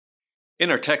In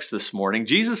our text this morning,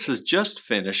 Jesus has just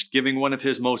finished giving one of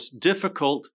his most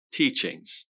difficult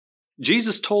teachings.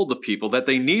 Jesus told the people that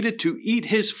they needed to eat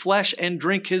his flesh and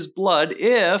drink his blood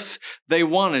if they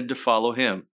wanted to follow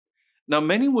him. Now,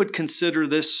 many would consider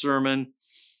this sermon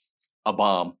a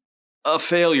bomb, a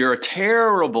failure, a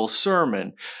terrible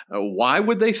sermon. Why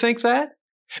would they think that?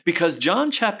 Because John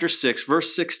chapter 6,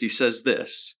 verse 60 says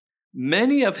this,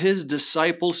 "Many of his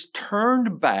disciples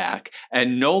turned back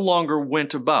and no longer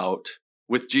went about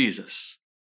with Jesus."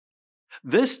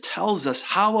 This tells us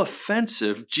how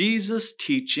offensive Jesus'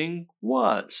 teaching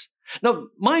was. Now,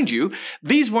 mind you,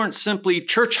 these weren't simply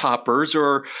church hoppers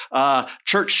or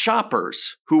church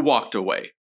shoppers who walked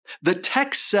away. The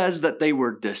text says that they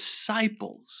were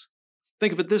disciples.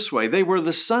 Think of it this way. They were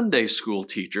the Sunday school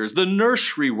teachers, the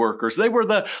nursery workers. They were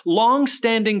the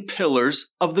long-standing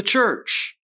pillars of the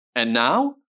church. And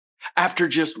now, after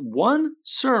just one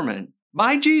sermon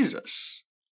by Jesus,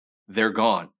 they're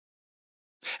gone.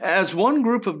 As one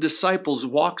group of disciples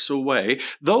walks away,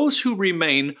 those who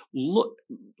remain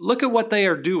look at what they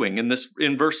are doing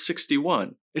in verse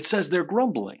 61. It says they're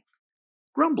grumbling.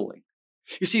 Grumbling.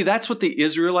 You see, that's what the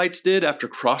Israelites did after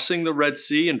crossing the Red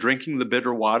Sea and drinking the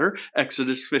bitter water,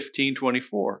 Exodus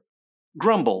 15:24.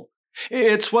 Grumble.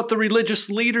 It's what the religious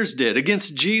leaders did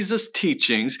against Jesus'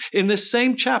 teachings in this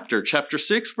same chapter, chapter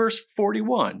 6, verse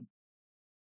 41.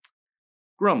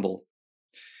 Grumble.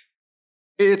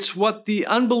 It's what the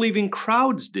unbelieving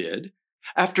crowds did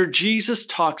after Jesus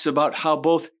talks about how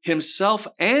both himself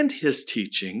and his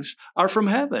teachings are from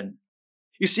heaven.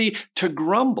 You see, to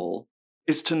grumble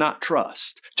is to not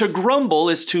trust. To grumble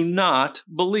is to not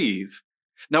believe.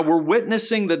 Now we're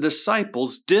witnessing the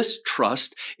disciples'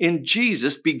 distrust in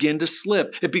Jesus begin to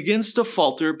slip. It begins to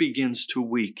falter, it begins to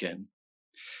weaken.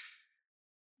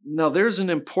 Now there's an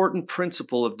important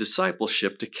principle of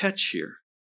discipleship to catch here.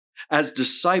 As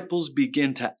disciples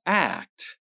begin to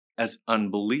act as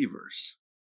unbelievers.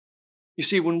 You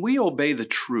see, when we obey the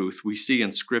truth we see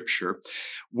in Scripture,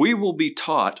 we will be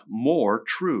taught more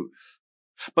truth.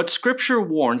 But Scripture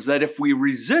warns that if we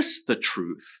resist the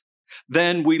truth,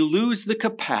 then we lose the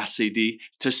capacity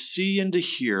to see and to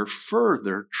hear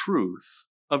further truth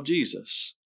of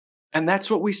Jesus. And that's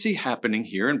what we see happening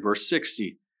here in verse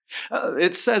 60.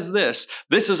 It says this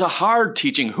is a hard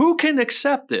teaching. Who can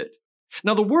accept it?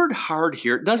 Now, the word hard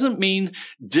here doesn't mean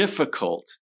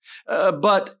difficult,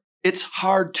 but it's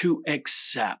hard to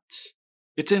accept.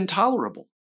 It's intolerable.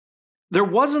 There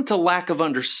wasn't a lack of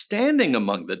understanding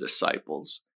among the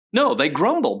disciples. No, they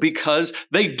grumble because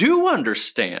they do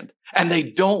understand, and they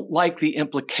don't like the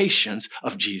implications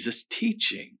of Jesus'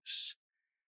 teachings.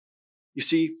 You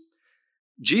see,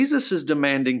 Jesus is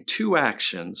demanding two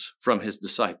actions from his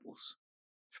disciples.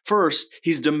 First,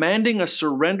 he's demanding a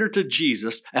surrender to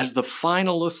Jesus as the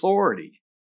final authority.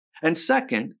 And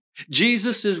second,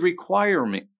 Jesus is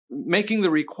making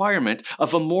the requirement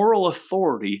of a moral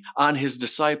authority on his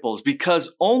disciples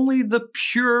because only the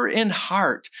pure in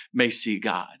heart may see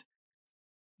God.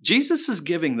 Jesus is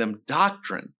giving them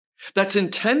doctrine that's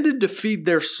intended to feed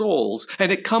their souls,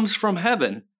 and it comes from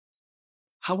heaven.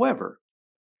 However,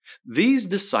 these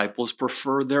disciples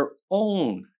prefer their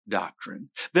own doctrine,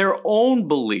 their own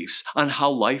beliefs on how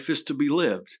life is to be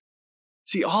lived.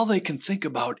 See, all they can think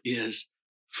about is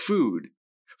food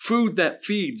that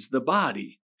feeds the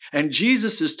body. And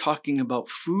Jesus is talking about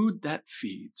food that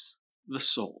feeds the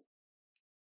soul.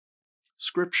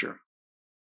 Scripture,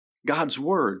 God's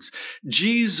words,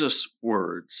 Jesus'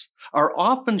 words are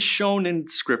often shown in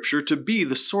Scripture to be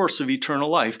the source of eternal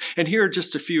life. And here are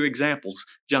just a few examples.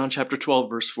 John chapter 12,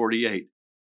 verse 48.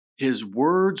 His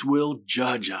words will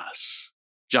judge us.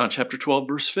 John chapter 12,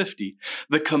 verse 50.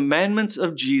 The commandments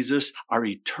of Jesus are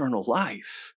eternal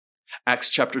life. Acts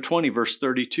chapter 20, verse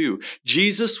 32.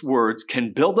 Jesus' words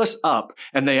can build us up,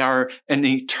 and they are an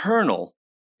eternal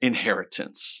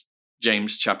inheritance.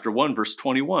 James chapter 1, verse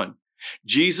 21.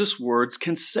 Jesus' words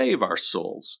can save our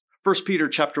souls. 1 Peter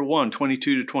chapter 1,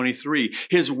 22 to 23.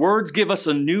 His words give us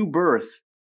a new birth.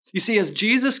 You see, as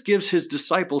Jesus gives his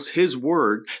disciples his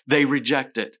word, they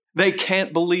reject it. They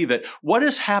can't believe it. What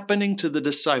is happening to the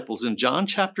disciples in John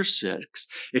chapter 6,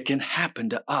 it can happen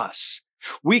to us.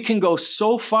 We can go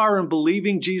so far in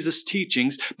believing Jesus'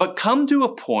 teachings, but come to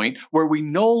a point where we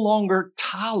no longer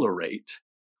tolerate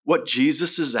what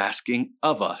Jesus is asking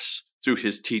of us through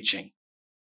his teaching.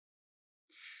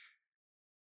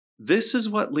 This is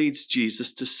what leads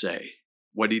Jesus to say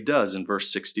what he does in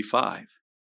verse 65.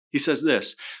 He says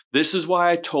this is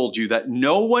why I told you that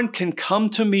no one can come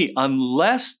to me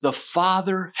unless the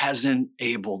Father has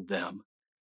enabled them.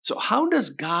 So how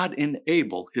does God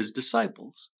enable his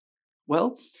disciples?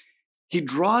 Well, He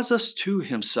draws us to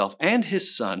himself and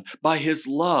his Son by his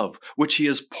love, which he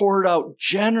has poured out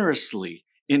generously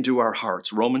into our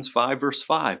hearts. Romans 5, verse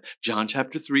 5, John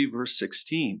chapter 3, verse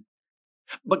 16.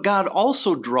 But God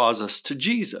also draws us to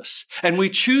Jesus, and we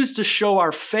choose to show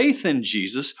our faith in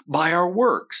Jesus by our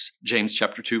works. James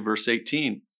chapter 2, verse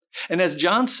 18. And as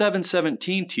John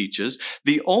 7:17 teaches,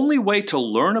 the only way to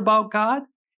learn about God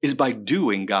is by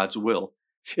doing God's will.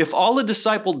 If all a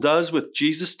disciple does with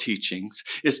Jesus' teachings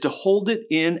is to hold it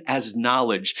in as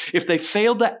knowledge, if they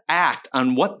fail to act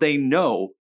on what they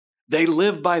know, they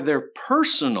live by their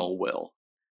personal will,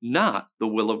 not the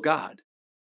will of God.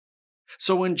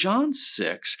 So in John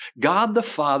 6, God the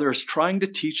Father is trying to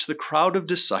teach the crowd of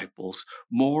disciples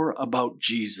more about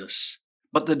Jesus.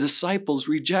 But the disciples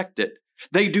reject it.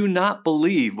 They do not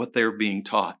believe what they're being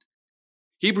taught.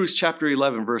 Hebrews chapter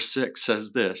 11, verse 6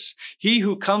 says this, "He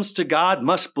who comes to God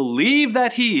must believe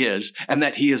that he is, and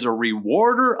that he is a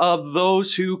rewarder of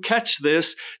those who," catch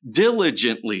this,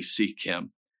 "diligently seek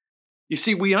him." You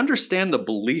see, we understand the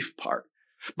belief part,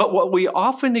 but what we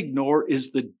often ignore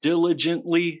is the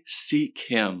diligently seek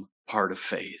him part of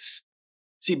faith.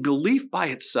 See, belief by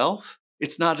itself,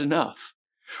 it's not enough.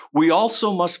 We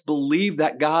also must believe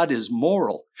that God is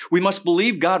moral. We must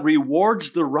believe God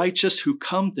rewards the righteous who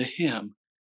come to him.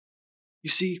 You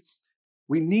see,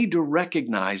 we need to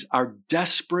recognize our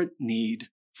desperate need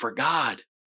for God.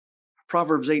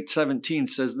 Proverbs 8:17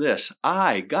 says this,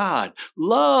 "I, God,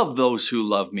 love those who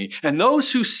love me, and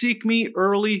those who seek me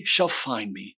early shall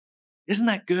find me." Isn't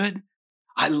that good?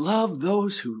 I love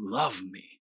those who love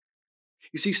me.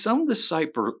 You see, some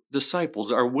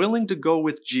disciples are willing to go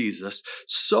with Jesus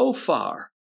so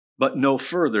far, but no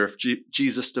further if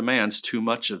Jesus demands too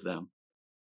much of them.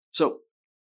 So,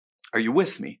 are you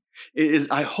with me?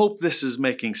 I hope this is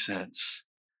making sense.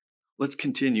 Let's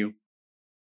continue.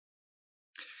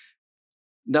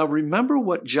 Now, remember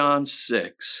what John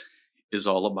 6 is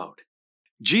all about.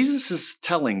 Jesus is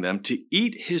telling them to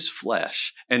eat his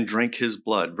flesh and drink his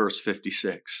blood, verse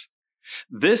 56.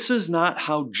 This is not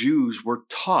how Jews were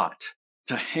taught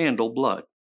to handle blood.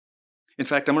 In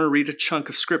fact, I'm going to read a chunk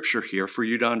of scripture here for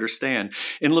you to understand.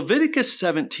 In Leviticus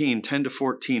 17,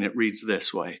 10-14, it reads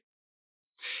this way.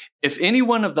 "If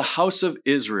anyone of the house of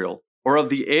Israel or of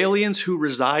the aliens who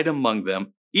reside among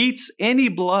them eats any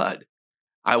blood,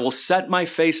 I will set my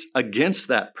face against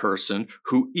that person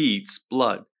who eats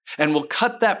blood and will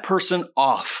cut that person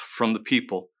off from the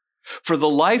people. For the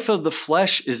life of the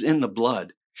flesh is in the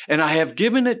blood, and I have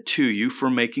given it to you for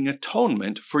making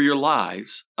atonement for your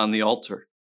lives on the altar.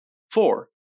 For,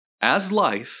 as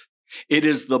life, it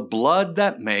is the blood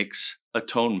that makes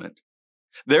atonement.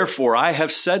 Therefore, I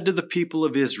have said to the people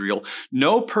of Israel,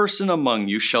 no person among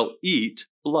you shall eat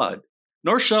blood,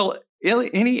 nor shall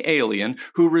any alien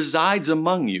who resides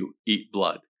among you eat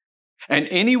blood. And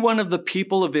any one of the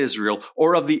people of Israel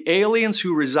or of the aliens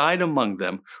who reside among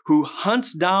them who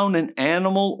hunts down an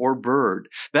animal or bird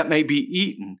that may be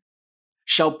eaten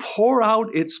shall pour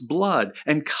out its blood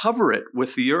and cover it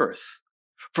with the earth.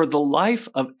 For the life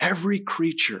of every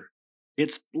creature,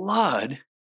 its blood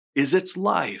is its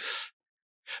life.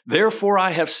 Therefore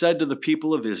I have said to the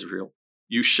people of Israel,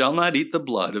 you shall not eat the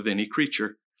blood of any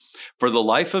creature, for the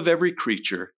life of every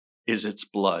creature is its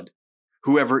blood.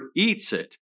 Whoever eats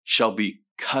it shall be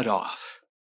cut off."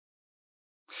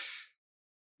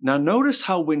 Now notice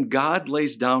how when God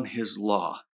lays down his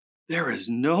law, there is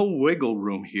no wiggle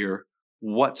room here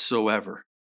whatsoever.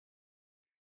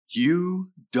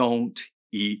 You don't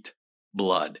eat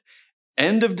blood.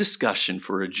 End of discussion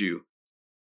for a Jew.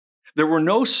 There were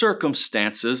no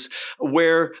circumstances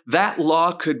where that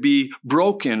law could be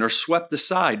broken or swept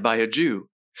aside by a Jew.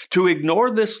 To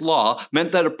ignore this law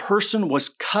meant that a person was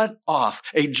cut off.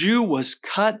 A Jew was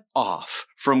cut off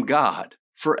from God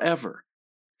forever.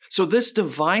 So this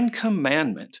divine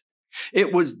commandment,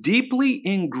 it was deeply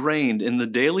ingrained in the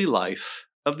daily life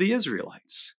of the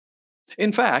Israelites.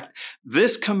 In fact,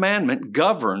 this commandment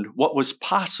governed what was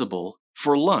possible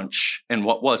for lunch and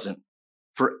what wasn't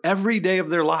for every day of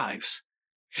their lives.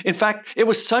 In fact, it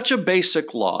was such a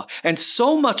basic law and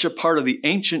so much a part of the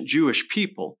ancient Jewish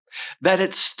people that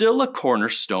it's still a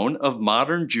cornerstone of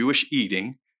modern Jewish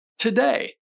eating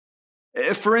today.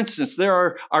 For instance,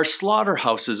 there are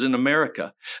slaughterhouses in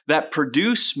America that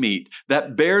produce meat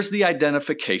that bears the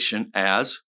identification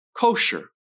as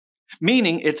kosher,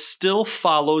 meaning it still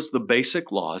follows the basic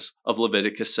laws of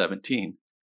Leviticus 17.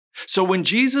 So when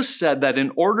Jesus said that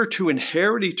in order to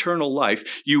inherit eternal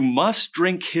life, you must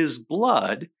drink his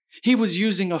blood, he was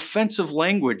using offensive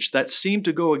language that seemed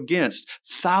to go against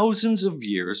thousands of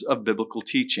years of biblical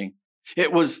teaching.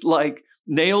 It was like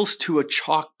nails to a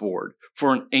chalkboard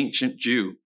for an ancient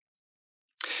Jew.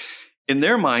 In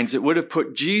their minds, it would have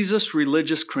put Jesus'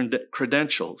 religious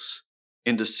credentials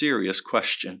into serious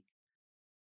question.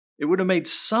 It would have made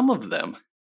some of them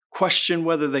question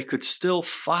whether they could still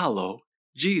follow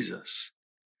Jesus.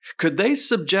 Could they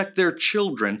subject their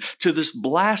children to this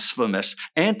blasphemous,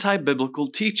 anti-biblical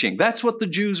teaching? That's what the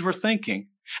Jews were thinking.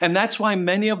 And that's why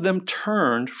many of them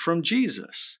turned from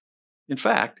Jesus. In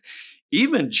fact,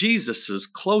 even Jesus'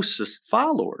 closest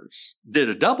followers did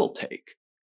a double take.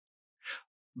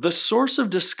 The source of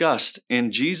disgust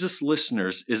in Jesus'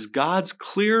 listeners is God's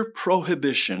clear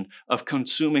prohibition of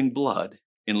consuming blood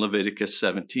in Leviticus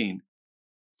 17.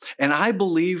 And I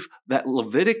believe that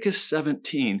Leviticus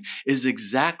 17 is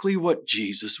exactly what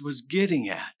Jesus was getting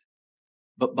at,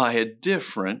 but by a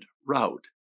different route.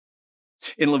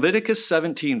 In Leviticus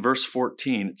 17, verse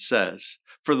 14, it says,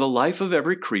 "For the life of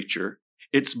every creature,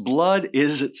 its blood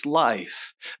is its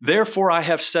life. Therefore I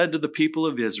have said to the people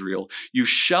of Israel, you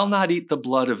shall not eat the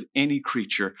blood of any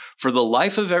creature, for the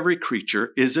life of every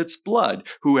creature is its blood.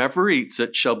 Whoever eats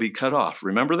it shall be cut off."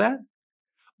 Remember that?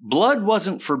 Blood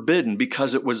wasn't forbidden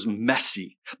because it was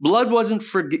messy. Blood wasn't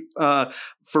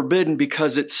forbidden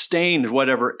because it stained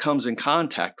whatever it comes in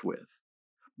contact with.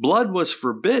 Blood was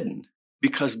forbidden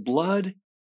because blood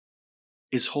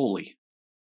is holy.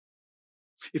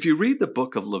 If you read the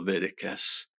book of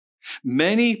Leviticus,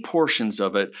 many portions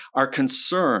of it are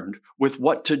concerned with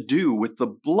what to do with the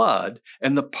blood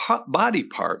and the body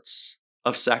parts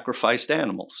of sacrificed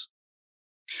animals.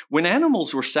 When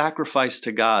animals were sacrificed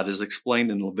to God, as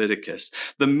explained in Leviticus,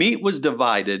 the meat was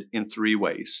divided in 3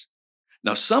 ways.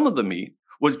 Now, some of the meat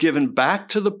was given back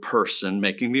to the person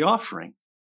making the offering.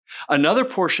 Another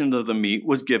portion of the meat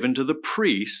was given to the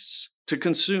priests to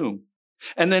consume.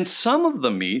 And then some of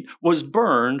the meat was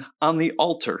burned on the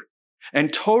altar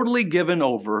and totally given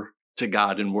over to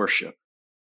God in worship.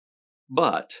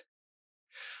 But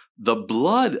the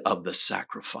blood of the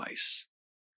sacrifice,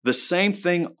 the same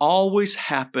thing always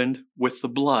happened with the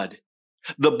blood.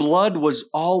 The blood was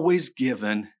always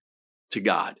given to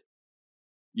God.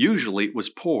 Usually it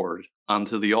was poured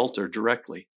onto the altar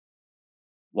directly.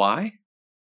 Why?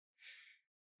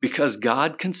 Because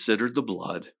God considered the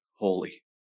blood holy.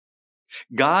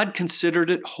 God considered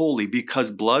it holy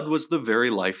because blood was the very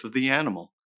life of the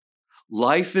animal.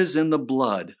 Life is in the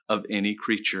blood of any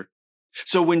creature.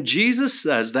 So when Jesus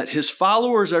says that his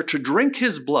followers are to drink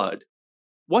his blood,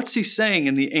 what's he saying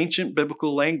in the ancient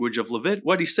biblical language of Leviticus?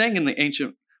 What he's saying in the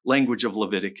ancient language of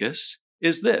Leviticus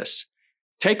is this: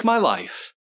 take my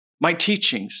life, my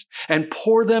teachings, and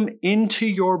pour them into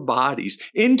your bodies,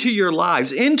 into your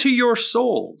lives, into your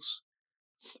souls.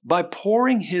 By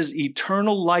pouring his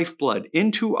eternal lifeblood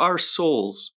into our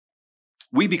souls,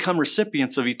 we become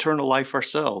recipients of eternal life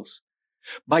ourselves.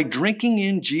 By drinking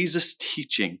in Jesus'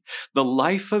 teaching, the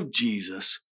life of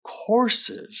Jesus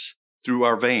courses through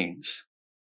our veins.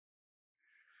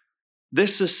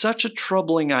 This is such a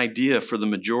troubling idea for the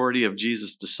majority of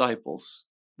Jesus' disciples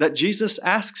that Jesus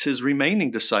asks his remaining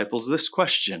disciples this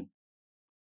question: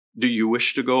 do you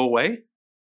wish to go away?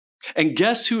 And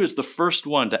guess who is the first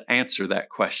one to answer that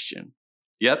question?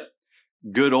 Yep,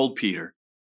 good old Peter.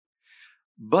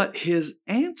 But his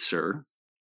answer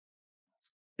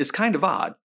is kind of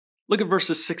odd. Look at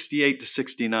verses 68 to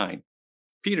 69.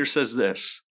 Peter says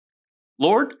this: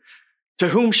 "Lord, to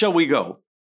whom shall we go?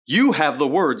 You have the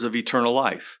words of eternal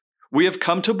life. We have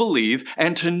come to believe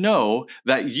and to know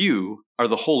that you are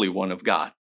the Holy One of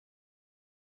God."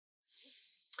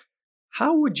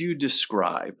 How would you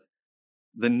describe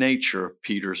the nature of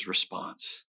Peter's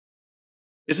response?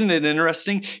 Isn't it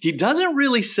interesting? He doesn't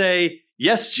really say,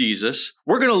 "Yes, Jesus,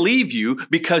 we're going to leave you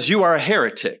because you are a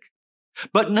heretic."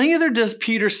 But neither does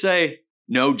Peter say,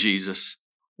 "No, Jesus,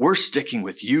 we're sticking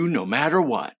with you no matter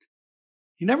what."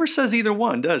 He never says either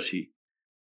one, does he?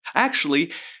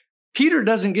 Actually, Peter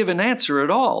doesn't give an answer at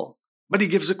all, but he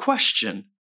gives a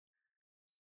question.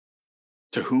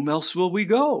 To whom else will we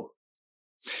go?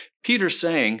 Peter's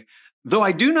saying, though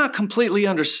I do not completely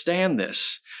understand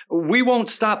this, we won't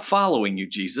stop following you,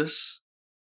 Jesus.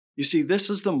 You see, this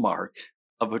is the mark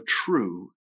of a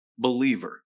true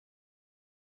believer.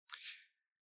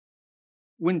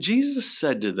 When Jesus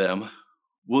said to them,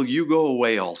 "Will you go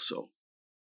away also?"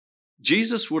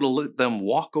 Jesus would have let them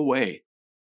walk away.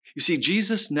 You see,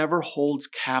 Jesus never holds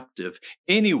captive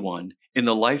anyone in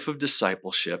the life of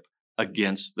discipleship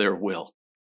against their will.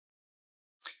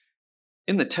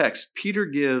 In the text, Peter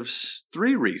gives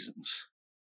 3 reasons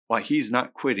why he's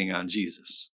not quitting on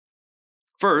Jesus.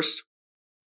 First,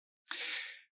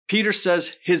 Peter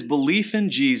says his belief in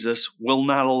Jesus will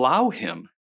not allow him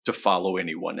to follow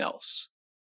anyone else.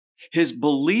 His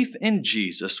belief in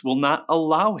Jesus will not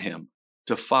allow him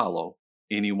to follow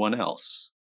anyone else.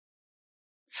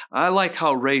 I like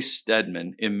how Ray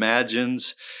Stedman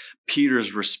imagines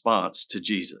Peter's response to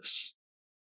Jesus.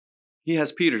 He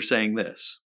has Peter saying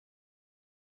this: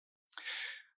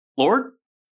 Lord,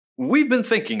 we've been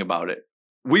thinking about it.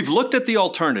 We've looked at the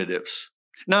alternatives.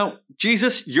 Now,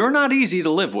 Jesus, you're not easy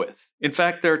to live with. In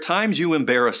fact, there are times you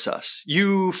embarrass us.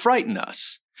 You frighten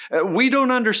us. We don't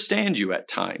understand you at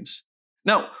times.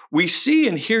 Now, we see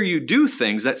and hear you do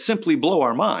things that simply blow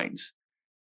our minds.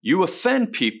 You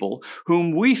offend people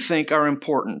whom we think are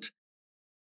important.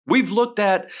 We've looked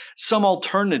at some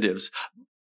alternatives,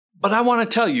 but I want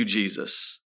to tell you,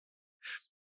 Jesus,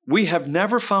 we have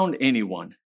never found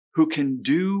anyone who can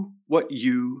do what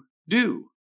you do.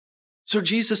 So,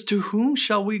 Jesus, to whom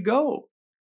shall we go?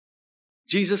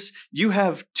 Jesus, you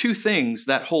have two things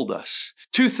that hold us,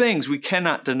 two things we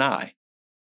cannot deny: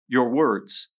 your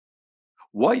words.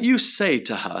 What you say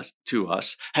to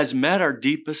us has met our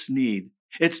deepest need.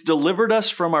 It's delivered us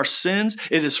from our sins.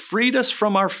 It has freed us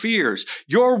from our fears.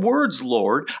 Your words,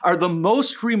 Lord, are the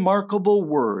most remarkable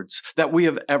words that we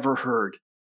have ever heard.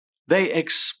 They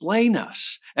explain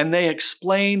us, and they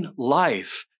explain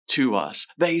life to us.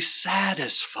 They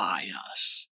satisfy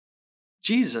us.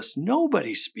 Jesus,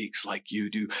 nobody speaks like you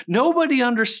do. Nobody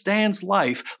understands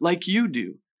life like you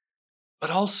do, but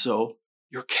also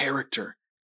your character.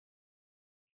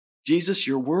 Jesus,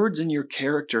 your words and your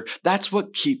character, that's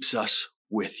what keeps us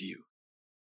with you.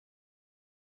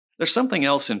 There's something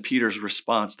else in Peter's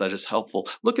response that is helpful.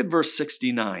 Look at verse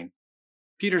 69.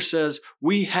 Peter says,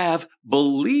 we have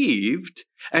believed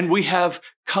and we have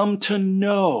come to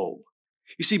know.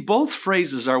 You see, both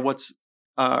phrases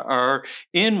are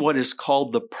in what is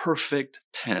called the perfect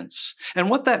tense. And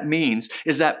what that means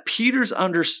is that Peter's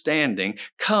understanding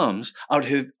comes out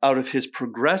of his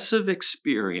progressive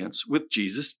experience with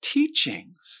Jesus'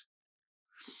 teachings.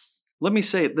 Let me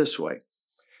say it this way.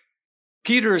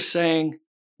 Peter is saying,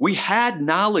 we had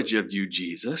knowledge of you,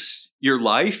 Jesus, your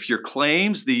life, your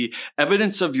claims, the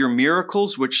evidence of your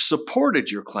miracles which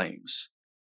supported your claims.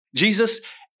 Jesus,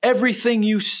 everything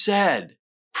you said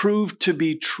proved to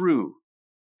be true.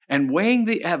 And weighing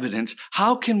the evidence,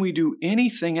 how can we do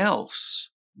anything else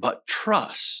but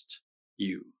trust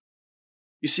you?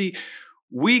 You see,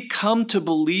 we come to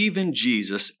believe in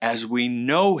Jesus as we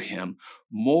know him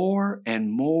more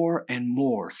and more and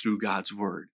more through God's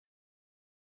word.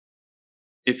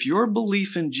 If your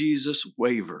belief in Jesus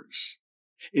wavers,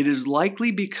 it is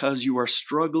likely because you are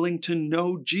struggling to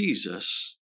know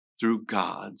Jesus through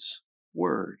God's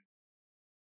word.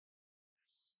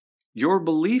 Your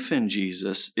belief in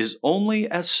Jesus is only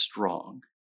as strong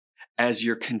as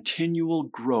your continual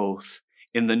growth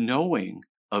in the knowing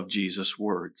of Jesus'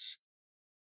 words.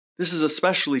 This is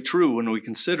especially true when we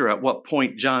consider at what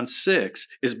point John 6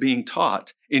 is being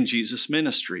taught in Jesus'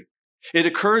 ministry. It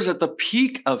occurs at the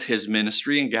peak of his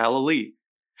ministry in Galilee.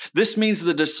 This means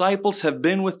the disciples have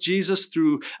been with Jesus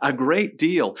through a great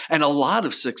deal and a lot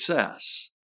of success.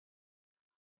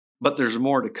 But there's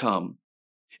more to come.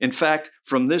 In fact,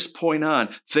 from this point on,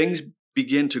 things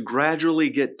begin to gradually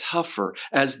get tougher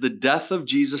as the death of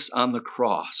Jesus on the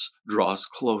cross draws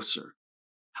closer.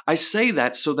 I say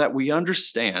that so that we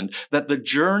understand that the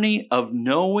journey of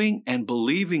knowing and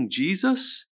believing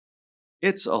Jesus,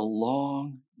 it's a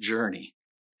long journey.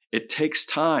 It takes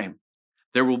time.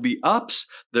 There will be ups,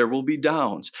 there will be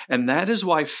downs, and that is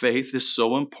why faith is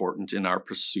so important in our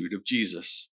pursuit of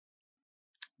Jesus.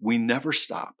 We never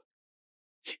stop.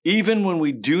 Even when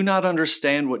we do not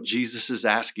understand what Jesus is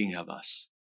asking of us,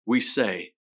 we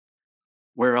say,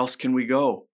 where else can we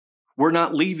go? We're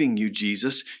not leaving you,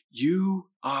 Jesus. You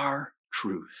are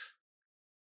truth.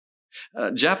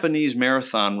 Japanese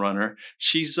marathon runner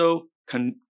Shizo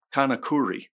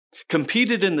Kanakuri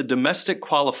competed in the domestic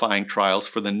qualifying trials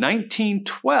for the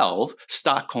 1912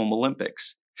 Stockholm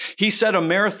Olympics. He set a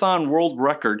marathon world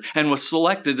record and was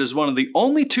selected as one of the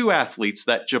only two athletes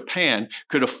that Japan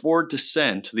could afford to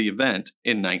send to the event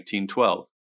in 1912.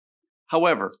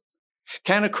 However,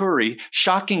 Kanakuri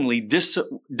shockingly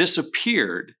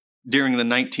disappeared during the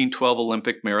 1912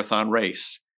 Olympic marathon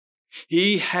race.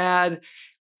 He had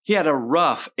a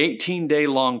rough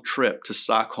 18-day-long trip to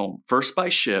Stockholm, first by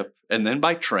ship and then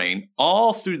by train,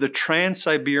 all through the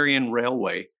Trans-Siberian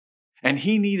Railway. And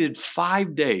he needed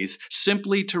 5 days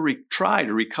simply to try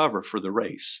to recover for the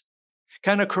race.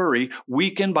 Kanakuri,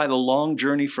 weakened by the long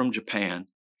journey from Japan,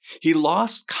 he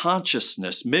lost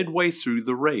consciousness midway through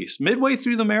the race, midway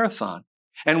through the marathon,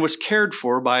 and was cared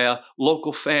for by a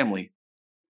local family.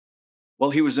 Well,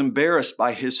 he was embarrassed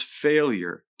by his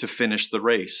failure to finish the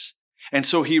race. And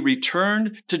so he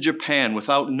returned to Japan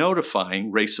without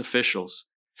notifying race officials.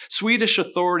 Swedish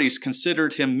authorities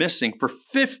considered him missing for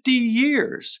 50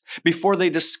 years before they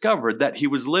discovered that he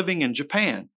was living in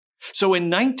Japan. So in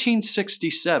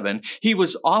 1967, he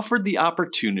was offered the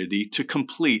opportunity to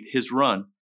complete his run.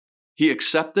 He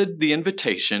accepted the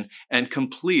invitation and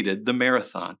completed the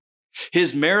marathon.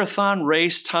 His marathon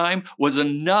race time was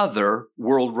another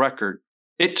world record.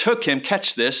 It took him,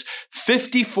 catch this,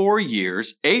 54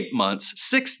 years, 8 months,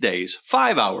 6 days,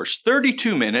 5 hours,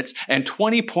 32 minutes, and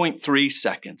 20.3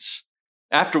 seconds.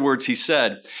 Afterwards, he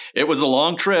said, "It was a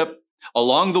long trip.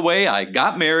 Along the way, I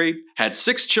got married, had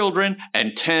 6 children,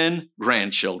 and 10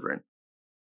 grandchildren."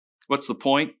 What's the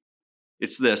point?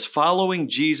 It's this: following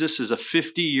Jesus is a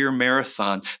 50-year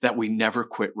marathon that we never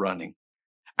quit running.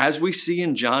 As we see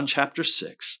in John chapter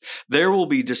 6, there will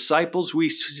be disciples we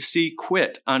see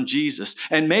quit on Jesus.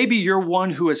 And maybe you're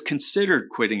one who has considered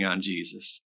quitting on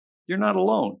Jesus. You're not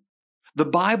alone. The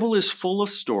Bible is full of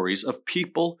stories of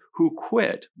people who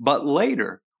quit, but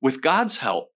later, with God's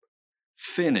help,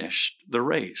 finished the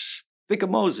race. Think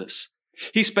of Moses.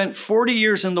 He spent 40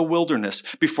 years in the wilderness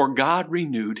before God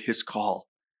renewed his call.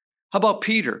 How about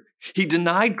Peter? He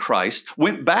denied Christ,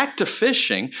 went back to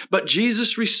fishing, but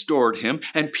Jesus restored him,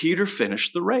 and Peter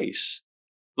finished the race.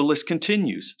 The list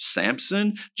continues.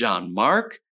 Samson, John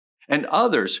Mark, and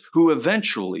others who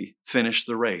eventually finished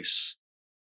the race.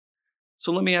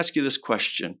 So let me ask you this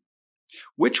question.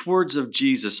 Which words of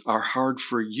Jesus are hard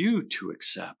for you to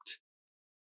accept?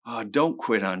 Don't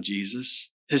quit on Jesus.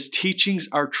 His teachings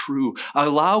are true.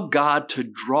 Allow God to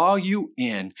draw you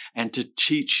in and to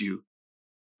teach you.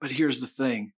 But here's the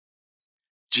thing.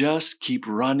 Just keep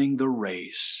running the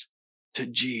race to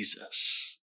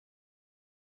Jesus.